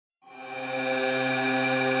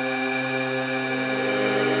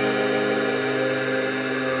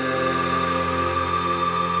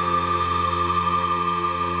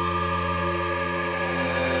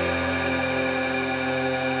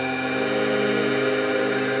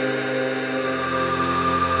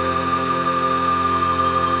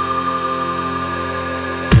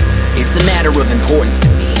It's a matter of importance to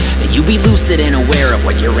me that you be lucid and aware of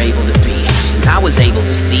what you're able to be. Since I was able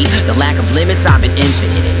to see the lack of limits, I've been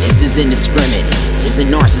infinite, and this is indiscriminate. It isn't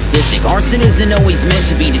narcissistic. Arson isn't always meant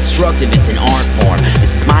to be destructive, it's an art form.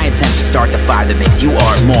 This is my attempt to start the fire that makes you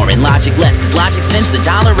art more, and logic less, cause logic, since the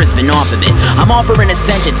dollar has been off of it, I'm offering a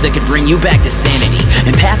sentence that could bring you back to sanity.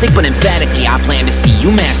 Empathic but emphatically, I plan to see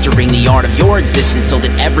you mastering the art of your existence so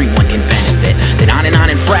that everyone can benefit. Then on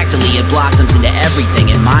and fractally it blossoms into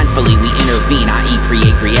everything, and mindfully we intervene, i.e.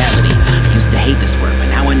 create reality. I used to hate this word, but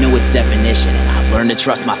now I know its definition, and I've learned to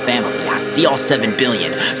trust my family. I see all 7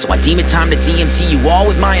 billion, so I deem it time to DMT you all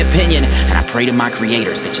with my opinion. And I pray to my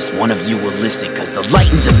creators that just one of you will listen, cause the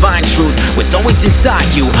light and divine truth was always inside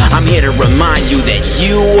you. I'm here to remind you that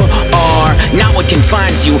you are not what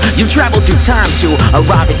confines you. You've traveled through time to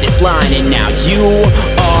arrive at this line, and now you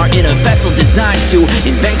are in a vessel designed to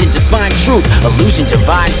invent and define truth. Illusion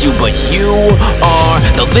divides you, but you are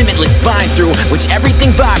the limitless vine through which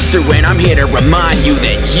everything vibes through. And I'm here to remind you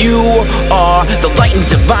that you are the light and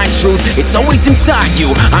divine truth. It's always inside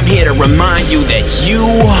you. I'm here to remind you that you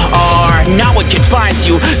are not what confines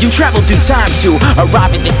you. You traveled through time to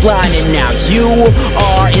arrive at this line, and now you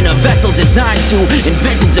are in a vessel designed to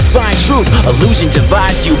invent and define truth. Illusion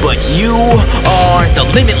divides you, but you are the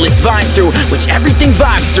limitless vine through which everything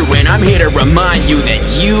vibes through. And I'm here to remind you that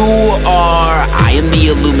you are, I am the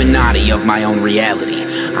Illuminati of my own reality.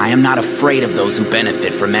 I am not afraid of those who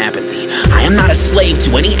benefit from apathy. I am not a slave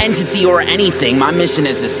to any entity or anything. My mission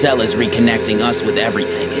as a cell is reconnecting us with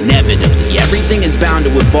everything. Inevitably, everything is bound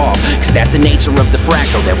to evolve, cause that's the nature of the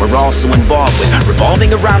fractal that we're also involved with,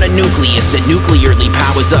 revolving around a nucleus that nuclearly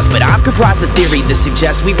powers us. But I've comprised a theory that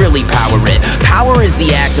suggests we really power it. Power is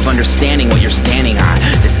the act of understanding what you're standing on.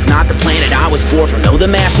 This is not the planet I was born from. Though the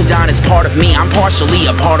mastodon is part of me, I'm partially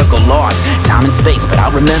a particle lost. Time and space, but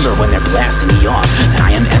I'll remember when they're blasting me off that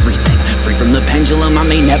I am everything. Free from the pendulum I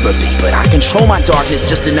may never be, but I control my darkness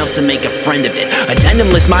just enough to make a friend of it.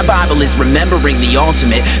 Addendumless, my Bible is remembering the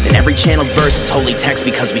ultimate. Then every channeled verse is holy text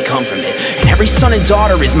because we come from it. And every son and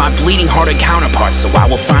daughter is my bleeding hearted counterparts, so I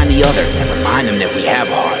will find the others and remind them that we have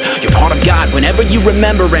a heart. You're part of God whenever you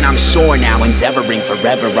remember, and I'm sure now endeavoring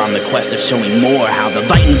forever on the quest of showing more how the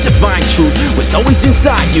light and divine truth was always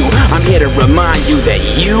inside you. I'm here to remind you that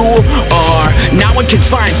you are not what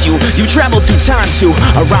confines you. You traveled through time to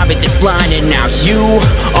arrive at this line, and now you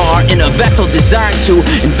are in a vessel designed to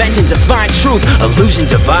invent and define truth. Illusion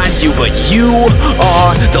divides you, but you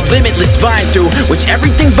are the limitless vine through which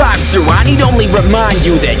everything vibes through. I need only remind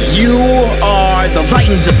you that you are the light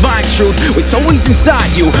and divine truth. It's always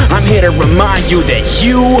inside you. I'm here to remind you that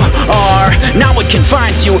you are not what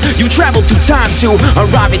confines you. You traveled through time to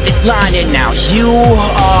arrive at this line, and now you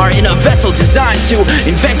are in a vessel designed to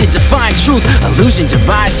invent and define truth. Illusion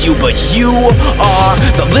divides you, but you are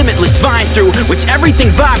the limitless vine through which everything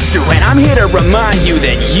vibes through. And I'm here to remind you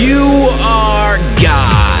that you are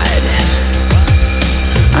God.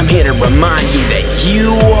 I'm here to remind you that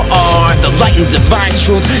you are the light and divine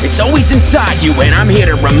truth. It's always inside you. And I'm here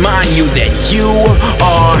to remind you that you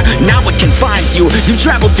are not what confines you. You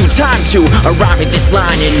traveled through time to arrive at this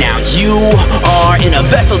line, and now you are in a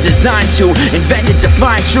vessel designed to invent and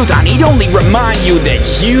define truth. I need only remind you that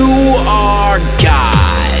you are God.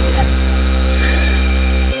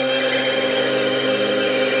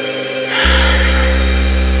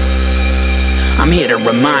 I'm here to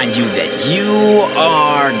remind you that you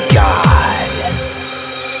are God.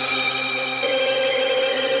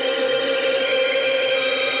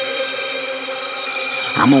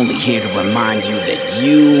 I'm only here to remind you that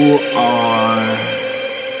you are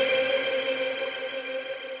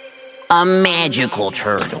a magical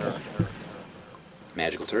turtle.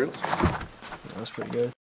 Magical turtles? That's pretty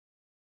good.